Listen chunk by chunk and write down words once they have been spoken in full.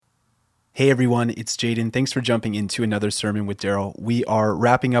Hey everyone, it's Jaden. Thanks for jumping into another sermon with Daryl. We are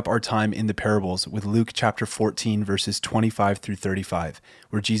wrapping up our time in the parables with Luke chapter 14, verses 25 through 35,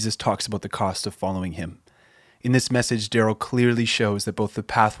 where Jesus talks about the cost of following him. In this message, Daryl clearly shows that both the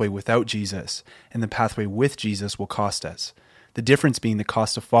pathway without Jesus and the pathway with Jesus will cost us. The difference being the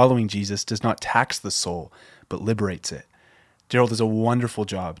cost of following Jesus does not tax the soul, but liberates it. Daryl does a wonderful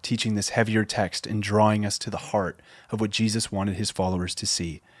job teaching this heavier text and drawing us to the heart of what Jesus wanted his followers to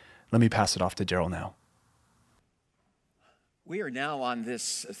see. Let me pass it off to Daryl now. We are now on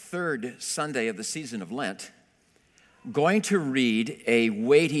this third Sunday of the season of Lent going to read a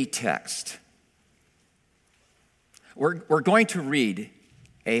weighty text. We're going to read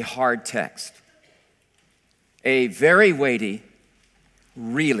a hard text, a very weighty,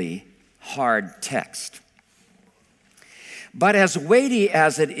 really hard text. But as weighty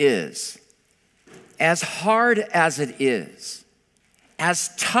as it is, as hard as it is,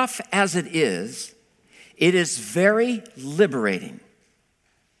 as tough as it is very liberating.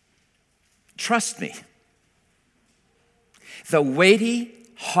 Trust me. The weighty,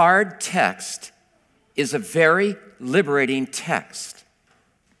 hard text is a very liberating text.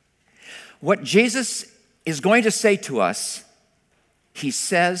 What Jesus is going to say to us, he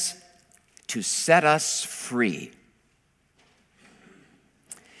says to set us free.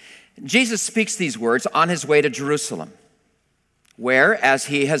 Jesus speaks these words on his way to Jerusalem, where, as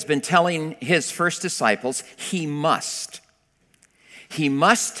he has been telling his first disciples, he must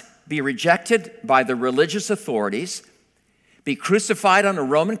be rejected by the religious authorities, be crucified on a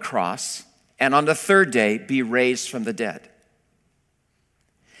Roman cross, and on the third day be raised from the dead.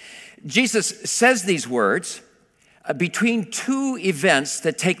 Jesus says these words between two events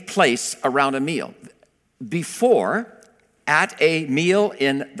that take place around a meal. Before, at a meal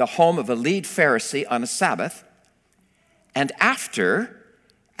in the home of a lead Pharisee on a Sabbath, and after,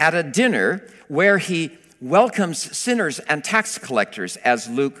 at a dinner where he welcomes sinners and tax collectors, as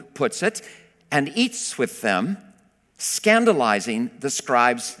Luke puts it, and eats with them, scandalizing the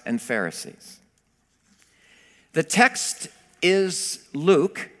scribes and Pharisees. The text is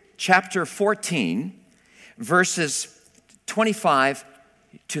Luke chapter 14, verses 25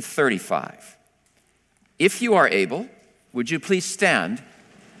 to 35. If you are able, would you please stand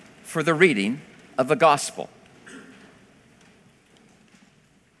for the reading of the gospel?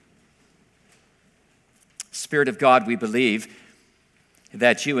 Spirit of God, we believe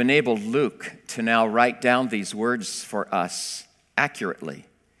that you enabled Luke to now write down these words for us accurately.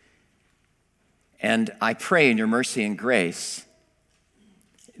 And I pray in your mercy and grace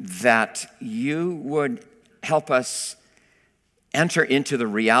that you would help us enter into the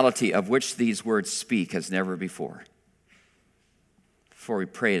reality of which these words speak as never before. For we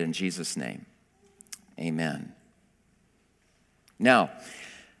pray it in Jesus' name. Amen. Now,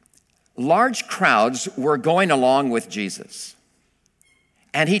 large crowds were going along with Jesus.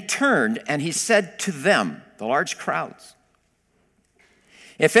 And he turned and he said to them, the large crowds,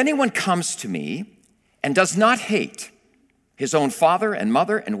 "If anyone comes to me and does not hate his own father and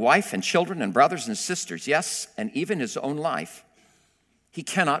mother and wife and children and brothers and sisters, yes, and even his own life, he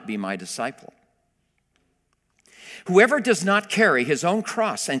cannot be my disciple. Whoever does not carry his own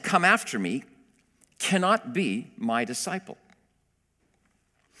cross and come after me cannot be my disciple.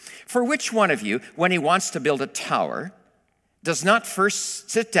 For which one of you, when he wants to build a tower, does not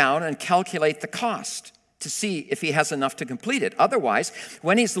first sit down and calculate the cost to see if he has enough to complete it? Otherwise,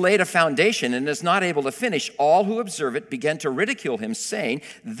 when he's laid a foundation and is not able to finish, all who observe it begin to ridicule him, saying,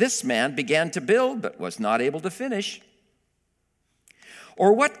 'This man began to build, but was not able to finish.'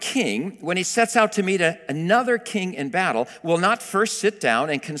 Or what king, when he sets out to meet another king in battle, will not first sit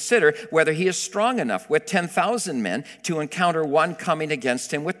down and consider whether he is strong enough with 10,000 men to encounter one coming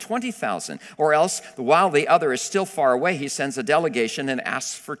against him with 20,000? Or else, while the other is still far away, he sends a delegation and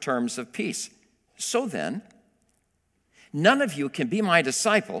asks for terms of peace. So then, none of you can be my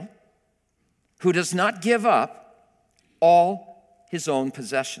disciple who does not give up all his own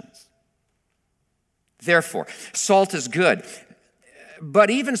possessions. Therefore, salt is good,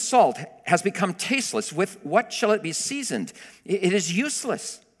 but even salt has become tasteless. With what shall it be seasoned? It is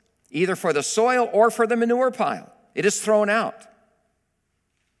useless, either for the soil or for the manure pile. It is thrown out.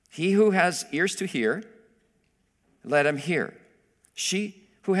 He who has ears to hear, let him hear. She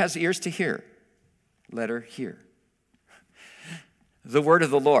who has ears to hear, let her hear." The word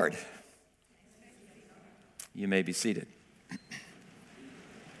of the Lord. You may be seated.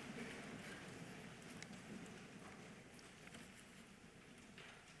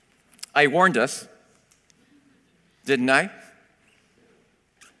 I warned us, didn't I?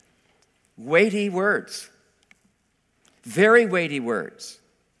 Weighty words. Very weighty words.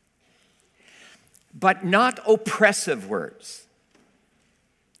 but not oppressive words.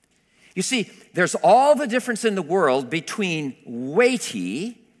 You see, there's all the difference in the world between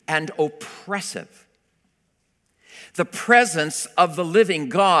weighty and oppressive. The presence of the living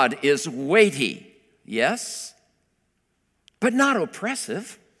God is weighty, yes, but not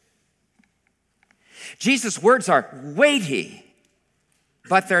oppressive. Jesus' words are weighty,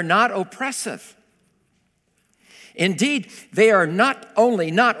 but they're not oppressive. Indeed, they are not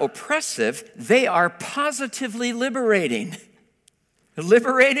only not oppressive, they are positively liberating.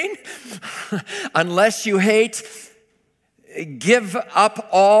 Liberating? Unless you hate, give up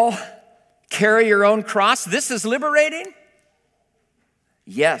all, carry your own cross. This is liberating?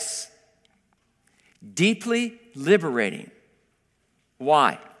 Yes. Deeply liberating.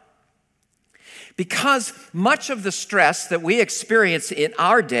 Why? Because much of the stress that we experience in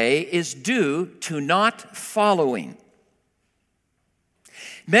our day is due to not following.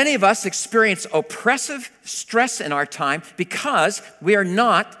 Many of us experience oppressive stress in our time because we are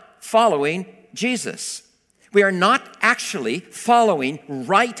not following Jesus. We are not actually following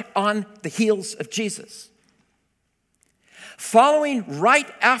right on the heels of Jesus. Following right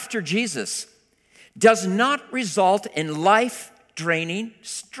after Jesus does not result in life-draining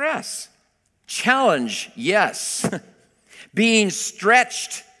stress. Challenge, yes. Being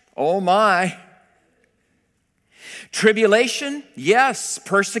stretched, oh my. Tribulation, yes.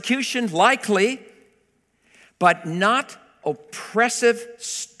 Persecution, likely. But not oppressive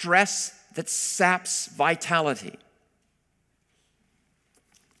stress that saps vitality.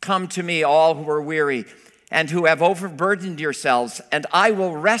 Come to me, all who are weary and who have overburdened yourselves, and I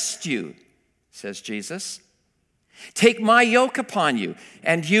will rest you, says Jesus. Take my yoke upon you,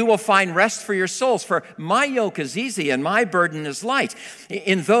 and you will find rest for your souls. For my yoke is easy and my burden is light.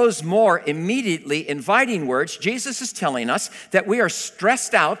 In those more immediately inviting words, Jesus is telling us that we are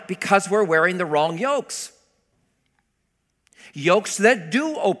stressed out because we're wearing the wrong yokes. Yokes that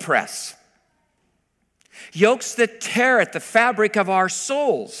do oppress. Yokes that tear at the fabric of our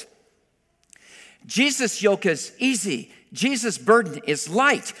souls. Jesus' yoke is easy. Jesus' burden is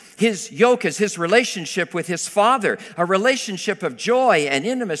light. His yoke is his relationship with his Father, a relationship of joy and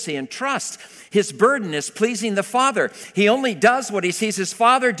intimacy and trust. His burden is pleasing the Father. He only does what he sees his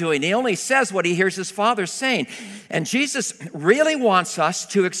Father doing. He only says what he hears his Father saying. And Jesus really wants us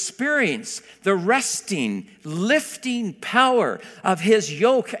to experience the resting, lifting power of his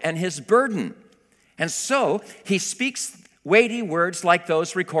yoke and his burden. And so he speaks weighty words like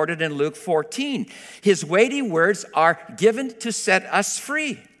those recorded in Luke 14. His weighty words are given to set us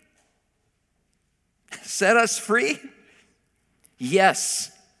free. Set us free?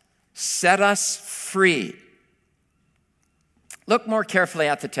 Yes, set us free. Look more carefully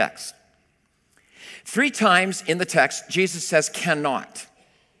at the text. 3 times in the text, Jesus says cannot.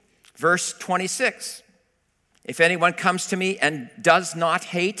 Verse 26. If anyone comes to me and does not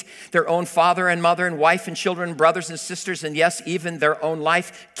hate their own father and mother and wife and children and brothers and sisters, and yes, even their own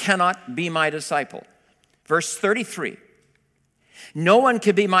life, cannot be my disciple. Verse 33. No one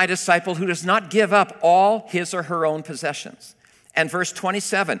can be my disciple who does not give up all his or her own possessions. And verse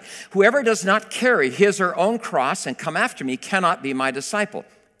 27. Whoever does not carry his or her own cross and come after me cannot be my disciple.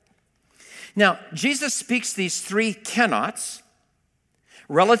 Now, Jesus speaks these 3 cannots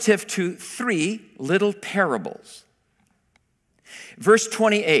relative to 3 little parables. Verse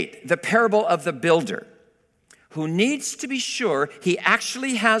 28, the parable of the builder, who needs to be sure he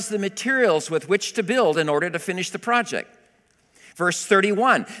actually has the materials with which to build in order to finish the project. Verse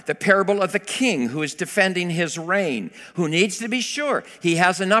 31, the parable of the king who is defending his reign, who needs to be sure he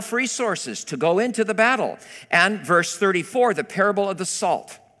has enough resources to go into the battle. And verse 34, the parable of the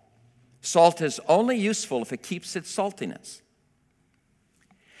salt. Salt is only useful if it keeps its saltiness.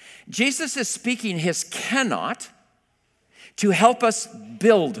 Jesus is speaking his cannot to help us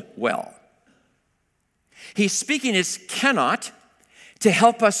build well. He's speaking his cannot to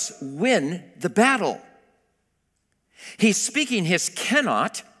help us win the battle. He's speaking his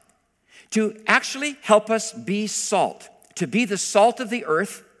cannot to actually help us be salt, to be the salt of the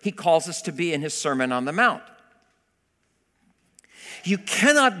earth he calls us to be in his Sermon on the Mount. You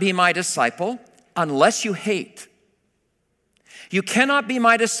cannot be my disciple unless you hate. You cannot be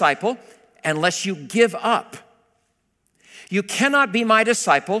my disciple unless you give up. You cannot be my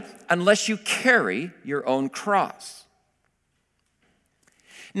disciple unless you carry your own cross.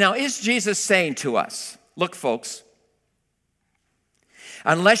 Now, is Jesus saying to us, look, folks,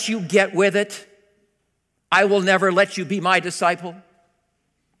 unless you get with it, I will never let you be my disciple?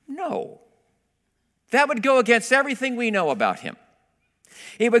 No. That would go against everything we know about him.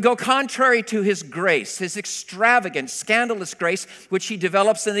 He would go contrary to his grace, his extravagant, scandalous grace, which he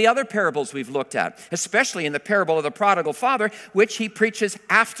develops in the other parables we've looked at, especially in the parable of the prodigal father, which he preaches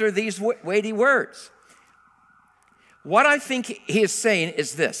after these weighty words. What I think he is saying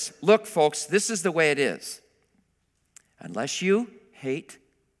is this. Look, folks, this is the way it is. Unless you hate,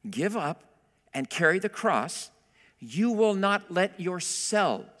 give up, and carry the cross, you will not let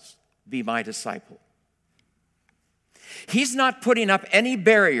yourselves be my disciple. He's not putting up any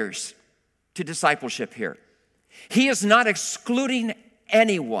barriers to discipleship here. He is not excluding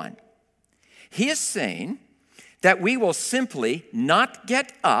anyone. He is saying that we will simply not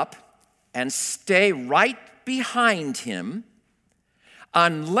get up and stay right behind him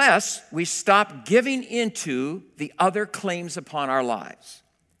unless we stop giving into the other claims upon our lives.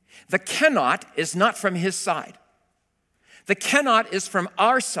 The cannot is not from his side. The cannot is from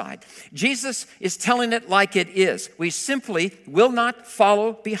our side. Jesus is telling it like it is. We simply will not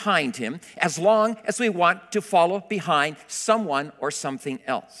follow behind him as long as we want to follow behind someone or something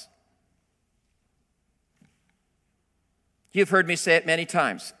else. You've heard me say it many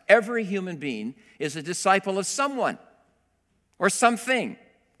times. Every human being is a disciple of someone or something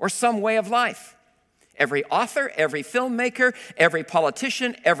or some way of life. Every author, every filmmaker, every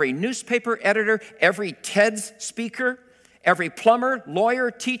politician, every newspaper editor, every TEDx speaker, every plumber, lawyer,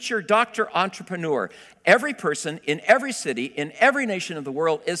 teacher, doctor, entrepreneur, every person in every city, in every nation of the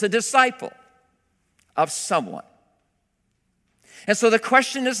world is a disciple of someone. And so the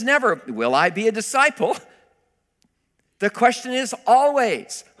question is never, will I be a disciple? The question is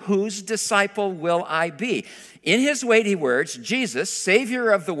always, whose disciple will I be? In his weighty words, Jesus, Savior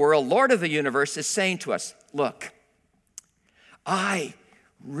of the world, Lord of the universe, is saying to us, look, I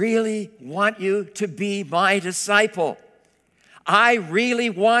really want you to be my disciple. I really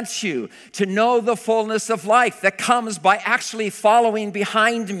want you to know the fullness of life that comes by actually following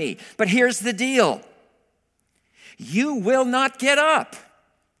behind me. But here's the deal. You will not get up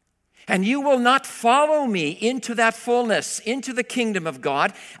and you will not follow me into that fullness, into the kingdom of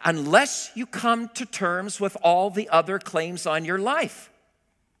God, unless you come to terms with all the other claims on your life.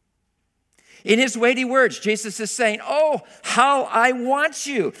 In his weighty words, Jesus is saying, oh, how I want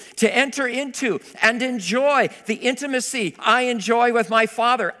you to enter into and enjoy the intimacy I enjoy with my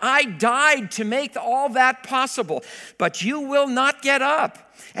Father. I died to make all that possible, but you will not get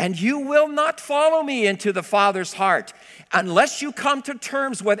up and you will not follow me into the Father's heart unless you come to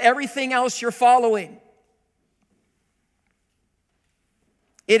terms with everything else you're following.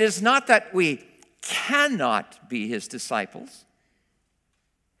 It is not that we cannot be his disciples.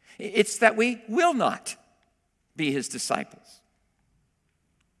 It's that we will not be his disciples.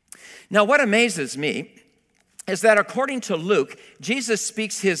 Now, what amazes me is that according to Luke, Jesus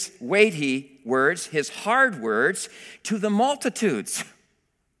speaks his weighty words, his hard words, to the multitudes.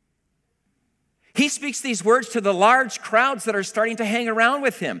 He speaks these words to the large crowds that are starting to hang around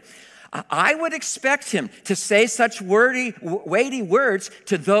with him. I would expect him to say such weighty words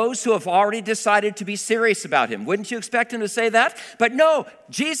to those who have already decided to be serious about him. Wouldn't you expect him to say that? But no,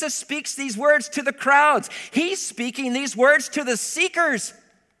 Jesus speaks these words to the crowds. He's speaking these words to the seekers.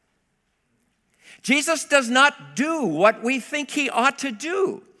 Jesus does not do what we think he ought to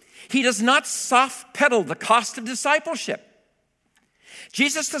do. He does not soft pedal the cost of discipleship.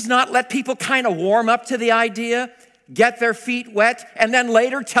 Jesus does not let people kind of warm up to the idea, get their feet wet, and then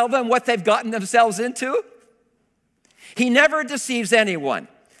later tell them what they've gotten themselves into. He never deceives anyone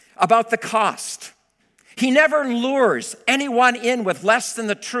about the cost. He never lures anyone in with less than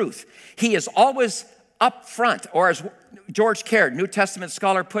the truth. He is always upfront, or as George Caird, New Testament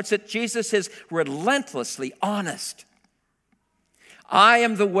scholar, puts it, Jesus is relentlessly honest. I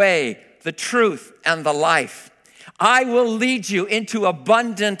am the way, the truth, and the life. I will lead you into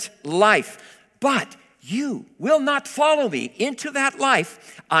abundant life, but you will not follow me into that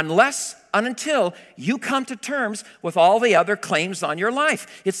life unless and until you come to terms with all the other claims on your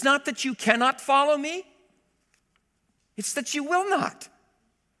life. It's not that you cannot follow me. It's that you will not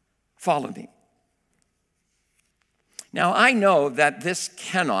follow me. Now, I know that this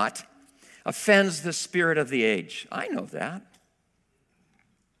cannot offends the spirit of the age. I know that.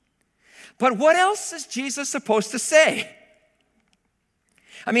 But what else is Jesus supposed to say?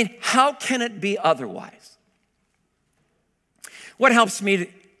 I mean, how can it be otherwise? What helps me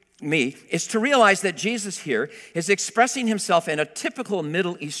is to realize that Jesus here is expressing himself in a typical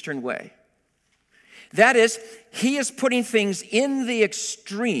Middle Eastern way. That is, he is putting things in the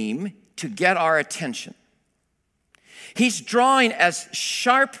extreme to get our attention. He's drawing as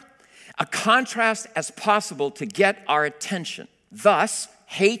sharp a contrast as possible to get our attention. Thus,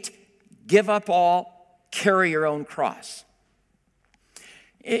 hate, give up all, carry your own cross.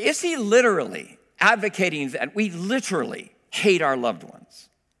 Is he literally advocating that we literally hate our loved ones?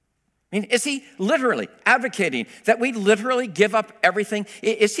 I mean, is he literally advocating that we literally give up everything?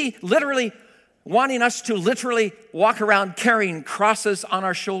 Is he literally wanting us to literally walk around carrying crosses on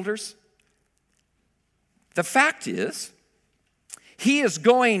our shoulders? The fact is, he is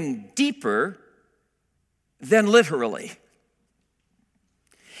going deeper than literally.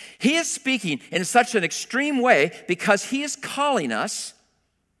 He is speaking in such an extreme way because he is calling us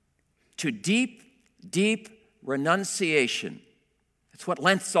to deep, deep renunciation. That's what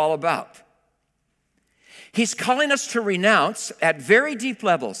Lent's all about. He's calling us to renounce at very deep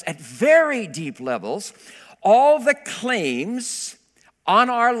levels, all the claims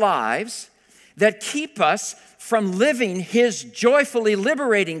on our lives that keep us from living his joyfully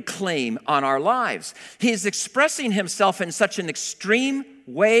liberating claim on our lives. He's expressing himself in such an extreme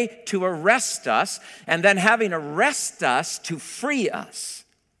way to arrest us, and then having arrest us to free us.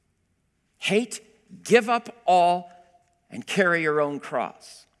 Hate, give up all, and carry your own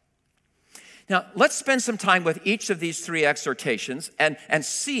cross. Now, let's spend some time with each of these three exhortations and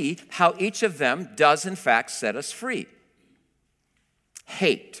see how each of them does, in fact, set us free.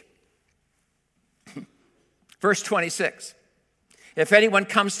 Hate. Verse 26. If anyone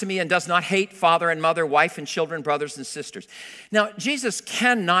comes to me and does not hate father and mother, wife and children, brothers and sisters. Now, Jesus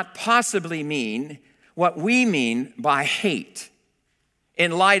cannot possibly mean what we mean by hate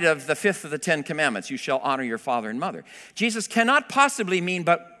in light of the fifth of the 10 commandments, you shall honor your father and mother. Jesus cannot possibly mean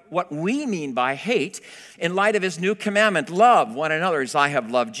but what we mean by hate in light of his new commandment, love one another as I have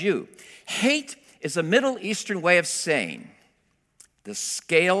loved you. Hate is a Middle Eastern way of saying the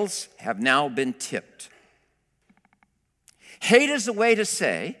scales have now been tipped. Hate is a way to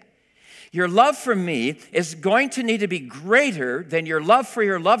say your love for me is going to need to be greater than your love for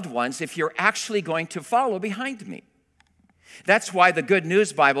your loved ones if you're actually going to follow behind me. That's why the Good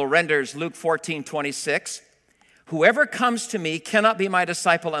News Bible renders Luke 14:26, whoever comes to me cannot be my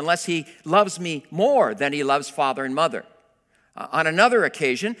disciple unless he loves me more than he loves father and mother. On another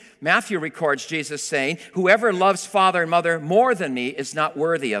occasion, Matthew records Jesus saying, whoever loves father and mother more than me is not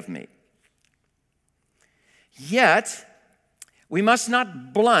worthy of me. Yet, we must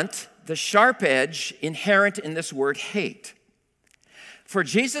not blunt the sharp edge inherent in this word hate. For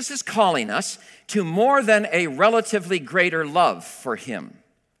Jesus is calling us to more than a relatively greater love for him.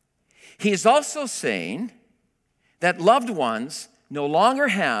 He's also saying that loved ones no longer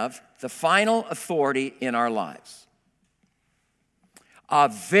have the final authority in our lives. A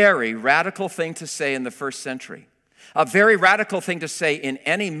very radical thing to say in the first century. A very radical thing to say in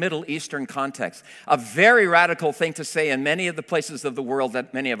any Middle Eastern context. A very radical thing to say in many of the places of the world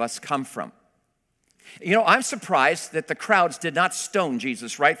that many of us come from. You know, I'm surprised that the crowds did not stone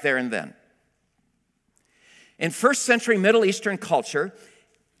Jesus right there and then. In first century Middle Eastern culture,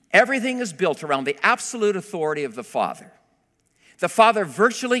 everything is built around the absolute authority of the father. The father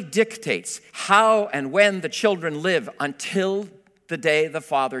virtually dictates how and when the children live until the day the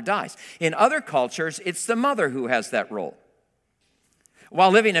father dies. In other cultures, it's the mother who has that role.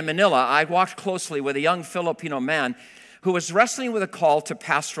 While living in Manila, I walked closely with a young Filipino man who was wrestling with a call to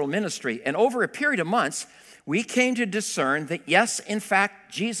pastoral ministry. And over a period of months, we came to discern that, yes, in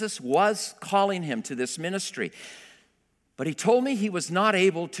fact, Jesus was calling him to this ministry. But he told me he was not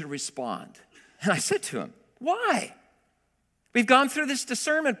able to respond. And I said to him, why? We've gone through this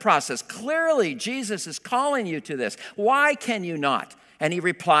discernment process. Clearly, Jesus is calling you to this. Why can you not? And he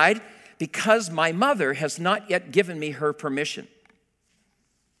replied, because my mother has not yet given me her permission.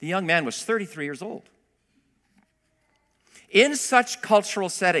 The young man was 33 years old. In such cultural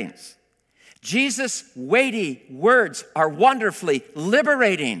settings, Jesus' weighty words are wonderfully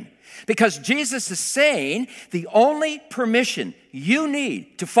liberating because Jesus is saying the only permission you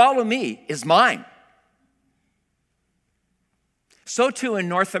need to follow me is mine. So too in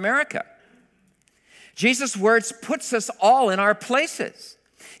North America. Jesus' words puts us all in our places.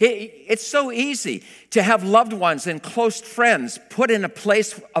 It's so easy to have loved ones and close friends put in a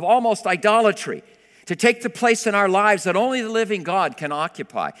place of almost idolatry, to take the place in our lives that only the living God can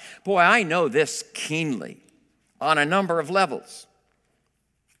occupy. Boy, I know this keenly on a number of levels.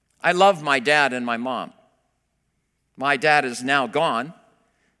 I love my dad and my mom. My dad is now gone,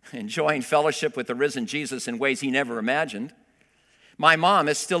 enjoying fellowship with the risen Jesus in ways he never imagined. My mom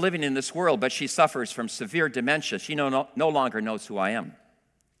is still living in this world, but she suffers from severe dementia. She no longer knows who I am.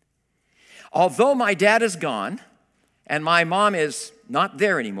 Although my dad is gone and my mom is not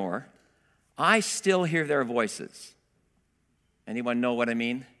there anymore, I still hear their voices. Anyone know what I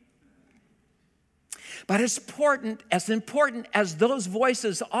mean? But as important as those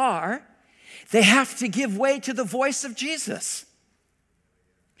voices are, they have to give way to the voice of Jesus.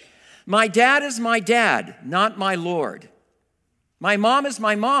 My dad is my dad, not my Lord. My mom is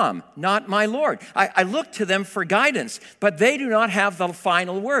my mom, not my Lord. I look to them for guidance, but they do not have the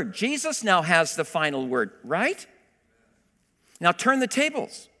final word. Jesus now has the final word, right? Now turn the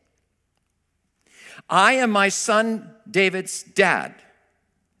tables. I am my son David's dad,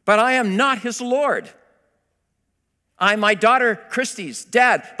 but I am not his Lord. I'm my daughter Christy's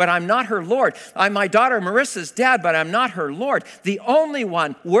dad, but I'm not her Lord. I'm my daughter Marissa's dad, but I'm not her Lord. The only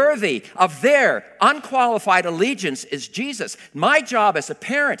one worthy of their unqualified allegiance is Jesus. My job as a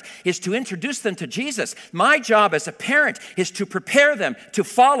parent is to introduce them to Jesus. My job as a parent is to prepare them to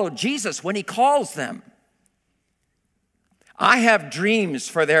follow Jesus when he calls them. I have dreams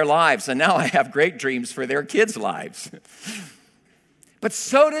for their lives, and now I have great dreams for their kids' lives. But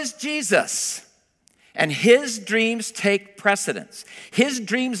so does Jesus. And his dreams take precedence. His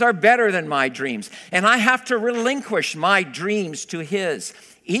dreams are better than my dreams. And I have to relinquish my dreams to his,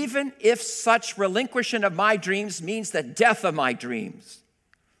 even if such relinquishing of my dreams means the death of my dreams.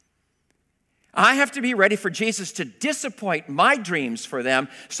 I have to be ready for Jesus to disappoint my dreams for them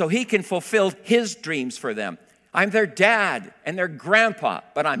so he can fulfill his dreams for them. I'm their dad and their grandpa,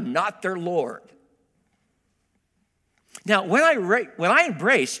 but I'm not their Lord. Now, when I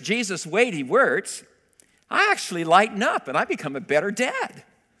embrace Jesus' weighty words, I actually lighten up and I become a better dad.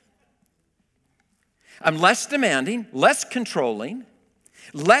 I'm less demanding, less controlling,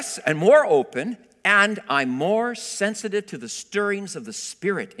 less and more open, and I'm more sensitive to the stirrings of the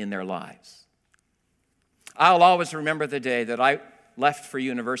Spirit in their lives. I'll always remember the day that I left for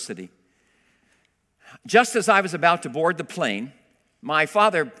university. Just as I was about to board the plane, my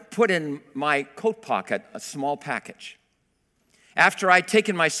father put in my coat pocket a small package. After I'd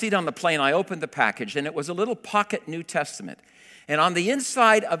taken my seat on the plane, I opened the package, and it was a little pocket New Testament. And on the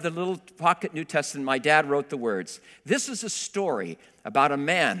inside of the little pocket New Testament, my dad wrote the words, "This is a story about a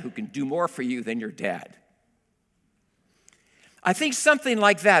man who can do more for you than your dad." I think something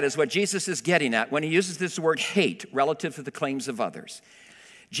like that is what Jesus is getting at when he uses this word hate relative to the claims of others.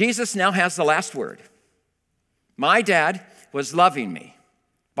 Jesus now has the last word. My dad was loving me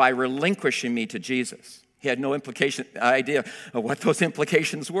by relinquishing me to Jesus. He had no idea of what those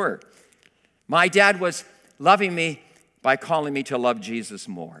implications were. My dad was loving me by calling me to love Jesus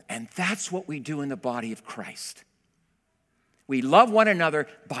more. And that's what we do in the body of Christ. We love one another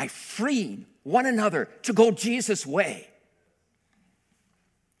by freeing one another to go Jesus' way.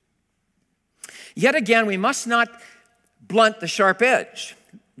 Yet again, we must not blunt the sharp edge.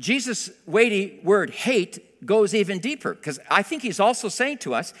 Jesus' weighty word, hate, goes even deeper, because I think he's also saying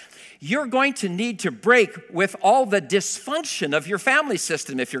to us, you're going to need to break with all the dysfunction of your family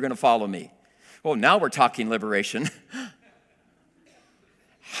system if you're going to follow me. Well, now we're talking liberation.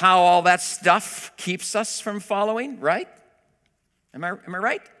 How all that stuff keeps us from following, right? Am I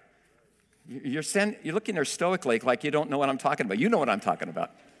right? You're looking there stoically like you don't know what I'm talking about. You know what I'm talking about.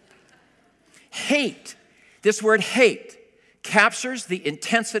 Hate, this word hate, captures the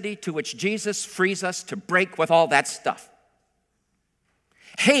intensity to which Jesus frees us to break with all that stuff.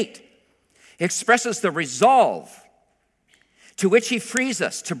 Hate expresses the resolve to which he frees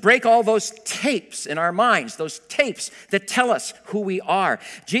us to break all those tapes in our minds, those tapes that tell us who we are.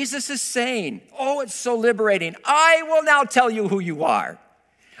 Jesus is saying, oh, it's so liberating. I will now tell you who you are.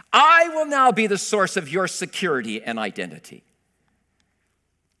 I will now be the source of your security and identity.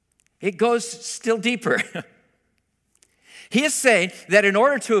 It goes still deeper. He is saying that in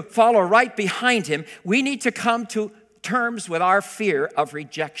order to follow right behind him, we need to come to terms with our fear of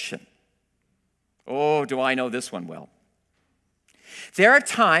rejection. Oh, do I know this one well. There are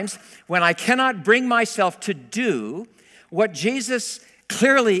times when I cannot bring myself to do what Jesus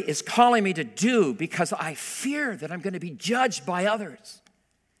clearly is calling me to do because I fear that I'm going to be judged by others.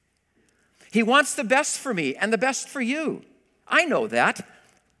 He wants the best for me and the best for you. I know that.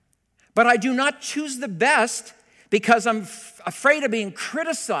 But I do not choose the best because I'm afraid of being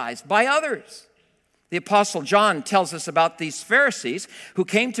criticized by others. The Apostle John tells us about these Pharisees who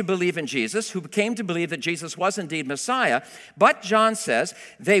came to believe in Jesus, who came to believe that Jesus was indeed Messiah. But John says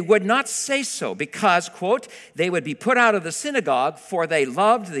they would not say so because, quote, they would be put out of the synagogue for they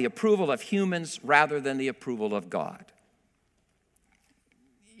loved the approval of humans rather than the approval of God.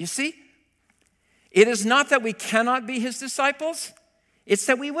 You see, it is not that we cannot be his disciples, it's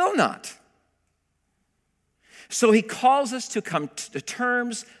that we will not. So he calls us to come to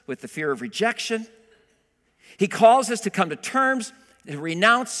terms with the fear of rejection. He calls us to come to terms to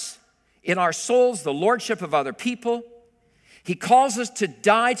renounce in our souls the lordship of other people. He calls us to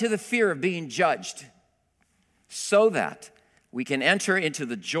die to the fear of being judged so that we can enter into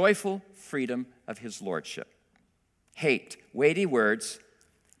the joyful freedom of his lordship. Hate, weighty words,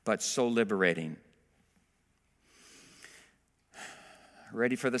 but so liberating.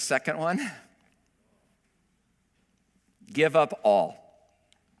 Ready for the second one? Give up all.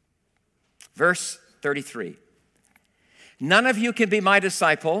 Verse 33. None of you can be my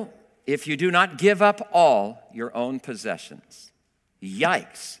disciple if you do not give up all your own possessions.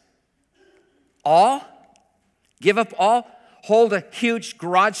 Yikes. All? Give up all? Hold a huge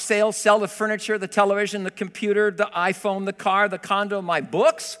garage sale, sell the furniture, the television, the computer, the iPhone, the car, the condo, my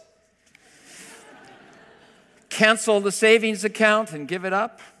books? Cancel the savings account and give it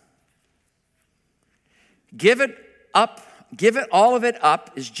up? Give it up, give it all of it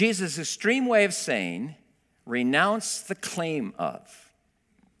up is Jesus' extreme way of saying, renounce the claim of.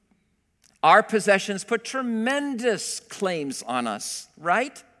 Our possessions put tremendous claims on us,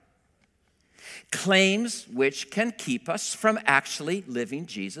 right? Claims which can keep us from actually living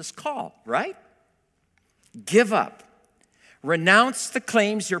Jesus' call, right? Give up. Renounce the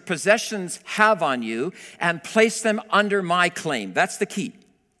claims your possessions have on you and place them under my claim. That's the key.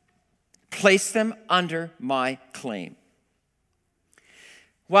 Place them under my claim.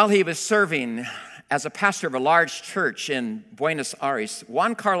 While he was serving as a pastor of a large church in Buenos Aires,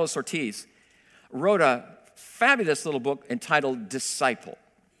 Juan Carlos Ortiz wrote a fabulous little book entitled Disciple.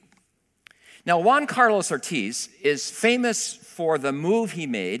 Now, Juan Carlos Ortiz is famous for the move he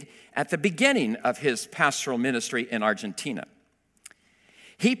made at the beginning of his pastoral ministry in Argentina.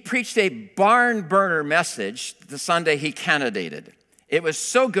 He preached a barn burner message the Sunday he candidated. It was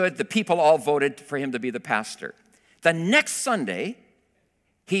so good, the people all voted for him to be the pastor. The next Sunday,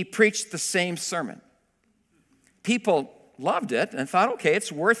 he preached the same sermon. People loved it and thought, okay,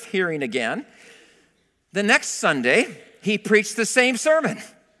 it's worth hearing again. The next Sunday, he preached the same sermon.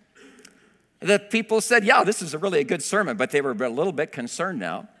 The people said, yeah, this is really a good sermon, but they were a little bit concerned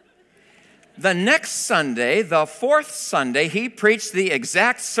now. The next Sunday, the fourth Sunday, he preached the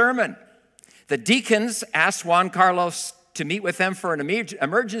exact sermon. The deacons asked Juan Carlos to meet with them for an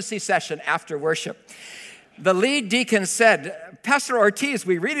emergency session after worship. The lead deacon said, Pastor Ortiz,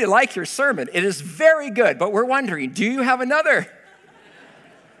 we really like your sermon. It is very good, but we're wondering, do you have another?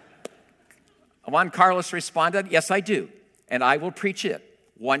 Juan Carlos responded, yes, I do, and I will preach it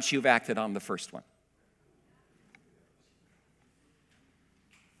once you've acted on the first one.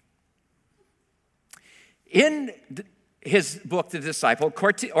 In his book, The Disciple,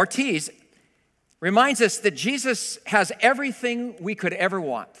 Ortiz reminds us that Jesus has everything we could ever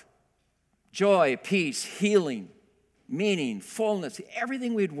want. Joy, peace, healing, meaning, fullness,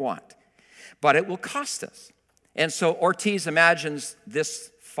 everything we'd want. But it will cost us. And so Ortiz imagines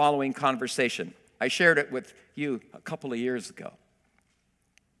this following conversation. I shared it with you a couple of years ago.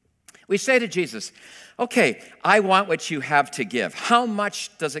 We say to Jesus, okay, I want what you have to give. How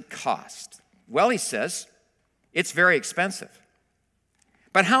much does it cost? Well, he says, it's very expensive.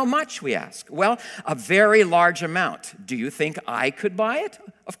 But how much, we ask? Well, a very large amount. Do you think I could buy it?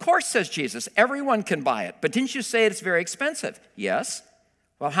 Of course, says Jesus. Everyone can buy it. But didn't you say it's very expensive? Yes.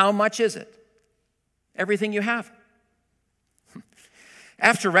 Well, how much is it? Everything you have.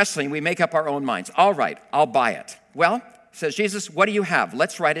 After wrestling, we make up our own minds. All right, I'll buy it. Well, says Jesus, what do you have?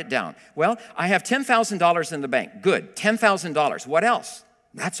 Let's write it down. Well, I have $10,000 in the bank. Good, $10,000. What else?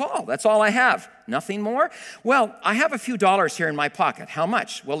 That's all. That's all I have. Nothing more? Well, I have a few dollars here in my pocket. How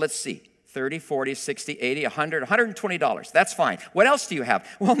much? Well, let's see. 30, 40, 60, 80, 100, $120. That's fine. What else do you have?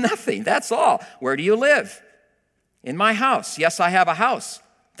 Well, nothing. That's all. Where do you live? In my house. Yes, I have a house.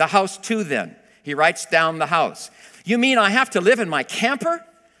 The house too, then. He writes down the house. You mean I have to live in my camper?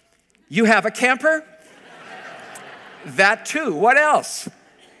 You have a camper? That too. What else?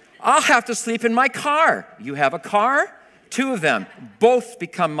 I'll have to sleep in my car. You have a car? Two of them, both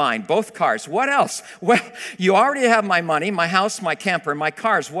become mine, both cars. What else? Well, you already have my money, my house, my camper, my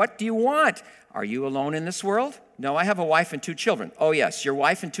cars. What do you want? Are you alone in this world? No, I have a wife and two children. Oh, yes, your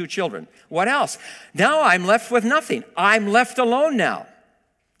wife and two children. What else? Now I'm left with nothing. I'm left alone now.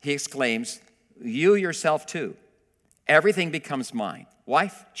 He exclaims, you yourself too. Everything becomes mine.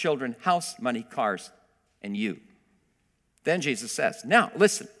 Wife, children, house, money, cars, and you. Then Jesus says, now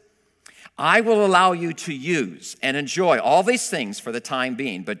listen. I will allow you to use and enjoy all these things for the time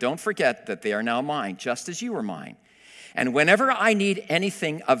being, but don't forget that they are now mine, just as you were mine. And whenever I need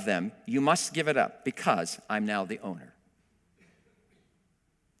anything of them, you must give it up, because I'm now the owner.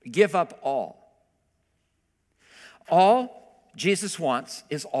 Give up all. All Jesus wants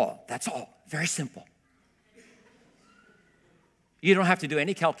is all. That's all. Very simple. You don't have to do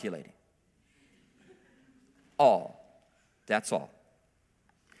any calculating. All. That's all.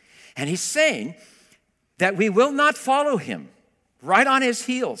 And he's saying that we will not follow him right on his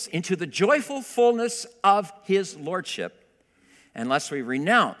heels into the joyful fullness of his lordship unless we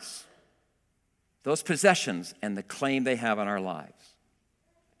renounce those possessions and the claim they have on our lives.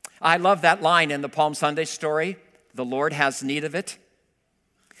 I love that line in the Palm Sunday story, the Lord has need of it.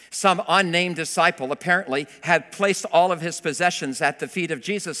 Some unnamed disciple apparently had placed all of his possessions at the feet of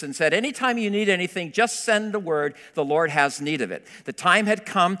Jesus and said, anytime you need anything, just send the word, the Lord has need of it. The time had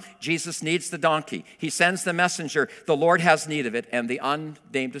come, Jesus needs the donkey. He sends the messenger, the Lord has need of it, and the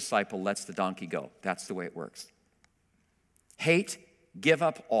unnamed disciple lets the donkey go. That's the way it works. Hate, give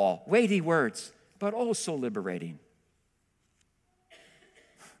up all. Weighty words, but oh so liberating.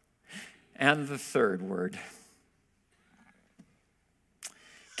 And the third word,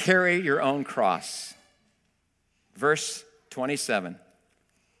 carry your own cross. Verse 27.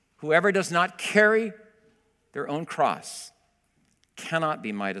 Whoever does not carry their own cross cannot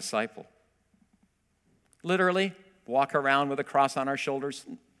be my disciple. Literally, walk around with a cross on our shoulders?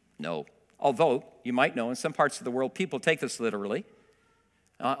 No. Although, you might know, in some parts of the world, people take this literally.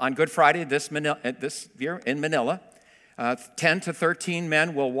 On Good Friday this year in Manila, 10 to 13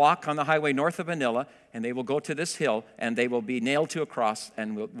 men will walk on the highway north of Manila, and they will go to this hill, and they will be nailed to a cross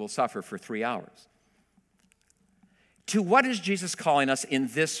and will suffer for 3 hours. To what is Jesus calling us in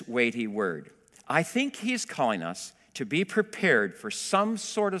this weighty word? I think he's calling us to be prepared for some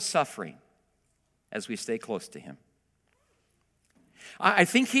sort of suffering as we stay close to him. I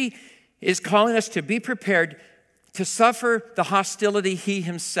think he is calling us to be prepared to suffer the hostility he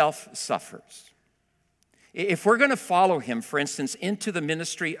himself suffers. If we're going to follow him, for instance, into the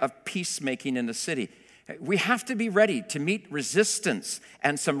ministry of peacemaking in the city, we have to be ready to meet resistance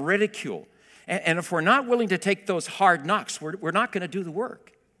and some ridicule. And if we're not willing to take those hard knocks, we're not going to do the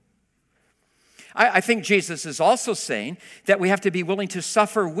work. I think Jesus is also saying that we have to be willing to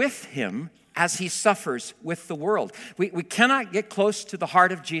suffer with him as he suffers with the world. We cannot get close to the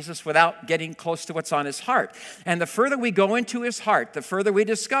heart of Jesus without getting close to what's on his heart. And the further we go into his heart, the further we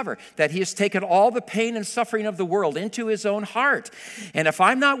discover that he has taken all the pain and suffering of the world into his own heart. And if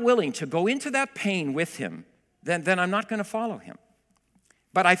I'm not willing to go into that pain with him, then I'm not going to follow him.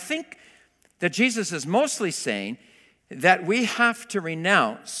 But I think that Jesus is mostly saying that we have to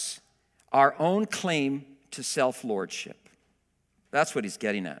renounce our own claim to self-lordship. That's what he's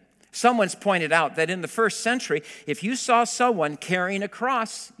getting at. Someone's pointed out that in the first century, if you saw someone carrying a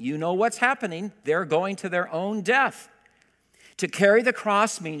cross, you know what's happening. They're going to their own death. To carry the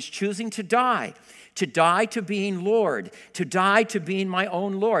cross means choosing to die to being Lord, to die to being my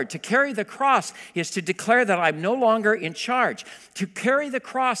own Lord. To carry the cross is to declare that I'm no longer in charge. To carry the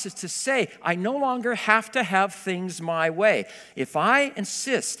cross is to say, I no longer have to have things my way. If I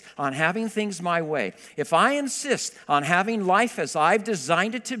insist on having things my way, if I insist on having life as I've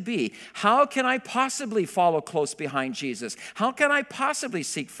designed it to be, how can I possibly follow close behind Jesus? How can I possibly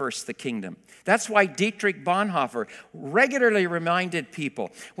seek first the kingdom? That's why Dietrich Bonhoeffer regularly reminded people,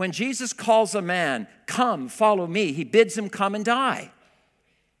 when Jesus calls a man, come, follow me, he bids him come and die.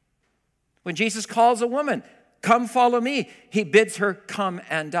 When Jesus calls a woman, come, follow me, he bids her come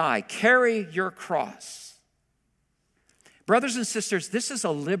and die. Carry your cross. Brothers and sisters, this is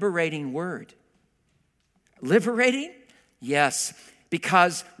a liberating word. Liberating? Yes,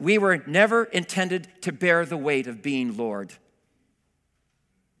 because we were never intended to bear the weight of being Lord.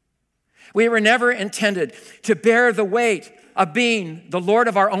 We were never intended to bear the weight of being the Lord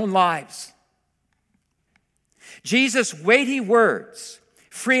of our own lives. Jesus' weighty words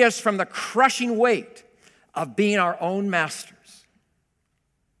free us from the crushing weight of being our own masters.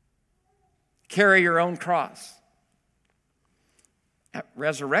 Carry your own cross.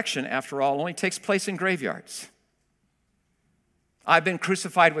 Resurrection, after all, only takes place in graveyards. I've been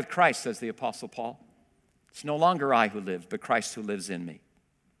crucified with Christ, says the Apostle Paul. It's no longer I who live, but Christ who lives in me.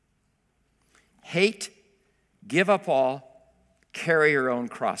 Hate, give up all, carry your own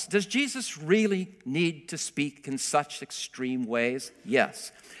cross. Does Jesus really need to speak in such extreme ways?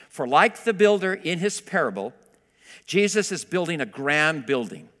 Yes. For like the builder in his parable, Jesus is building a grand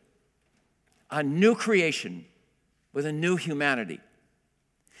building, a new creation with a new humanity.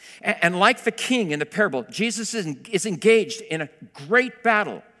 And like the king in the parable, Jesus is engaged in a great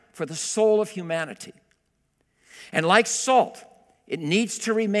battle for the soul of humanity. And like salt, it needs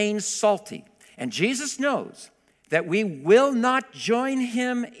to remain salty. And Jesus knows that we will not join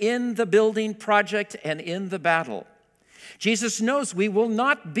him in the building project and in the battle. Jesus knows we will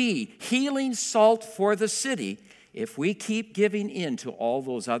not be healing salt for the city if we keep giving in to all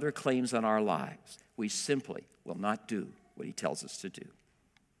those other claims on our lives. We simply will not do what he tells us to do.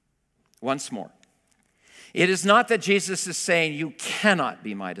 Once more, it is not that Jesus is saying you cannot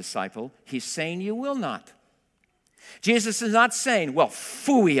be my disciple. He's saying you will not. Jesus is not saying, well,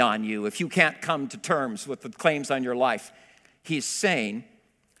 phooey on you if you can't come to terms with the claims on your life. He's saying,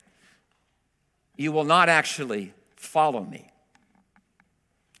 you will not actually follow me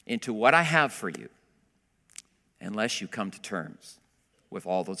into what I have for you unless you come to terms with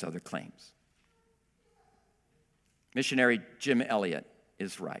all those other claims. Missionary Jim Elliot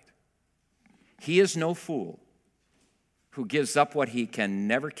is right. He is no fool who gives up what he can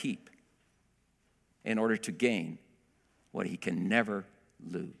never keep in order to gain what he can never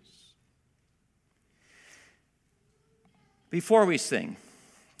lose. Before we sing,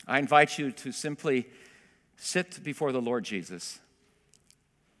 I invite you to simply sit before the Lord Jesus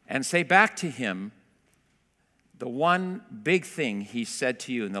and say back to him the one big thing he said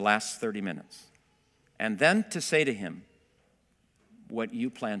to you in the last 30 minutes, and then to say to him what you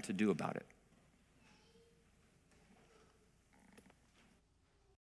plan to do about it.